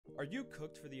Are you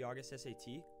cooked for the August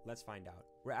SAT? Let's find out.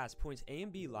 We're asked points A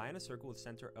and B lie on a circle with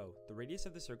center O. The radius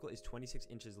of the circle is 26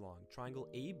 inches long. Triangle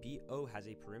ABO has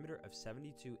a perimeter of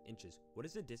 72 inches. What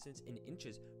is the distance in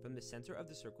inches from the center of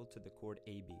the circle to the chord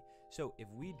AB? So if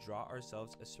we draw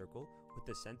ourselves a circle with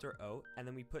the center O, and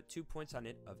then we put 2 points on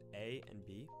it of A and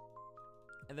B,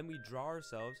 and then we draw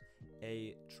ourselves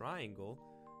a triangle.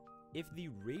 If the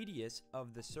radius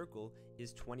of the circle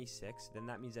is 26, then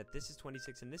that means that this is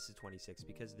 26 and this is 26,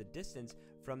 because the distance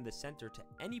from the center to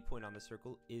any point on the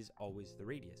circle is always the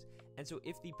radius. And so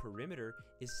if the perimeter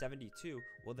is 72,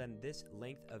 well then this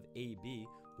length of AB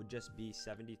would just be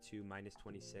 72 minus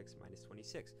 26 minus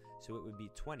 26. So it would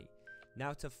be 20.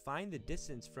 Now to find the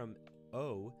distance from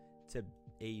O to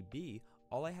AB,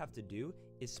 all I have to do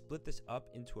is split this up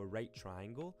into a right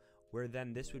triangle, where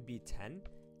then this would be 10,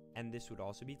 and this would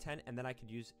also be 10, and then I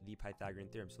could use the Pythagorean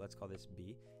theorem. So let's call this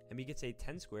B, and we could say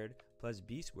 10 squared plus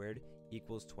B squared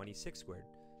equals 26 squared.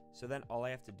 So then all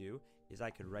I have to do is I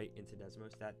could write into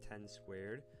Desmos that 10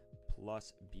 squared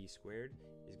plus B squared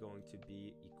is going to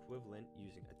be equivalent,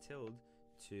 using a tilde,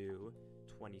 to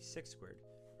 26 squared,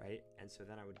 right? And so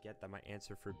then I would get that my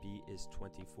answer for B is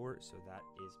 24, so that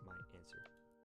is my answer.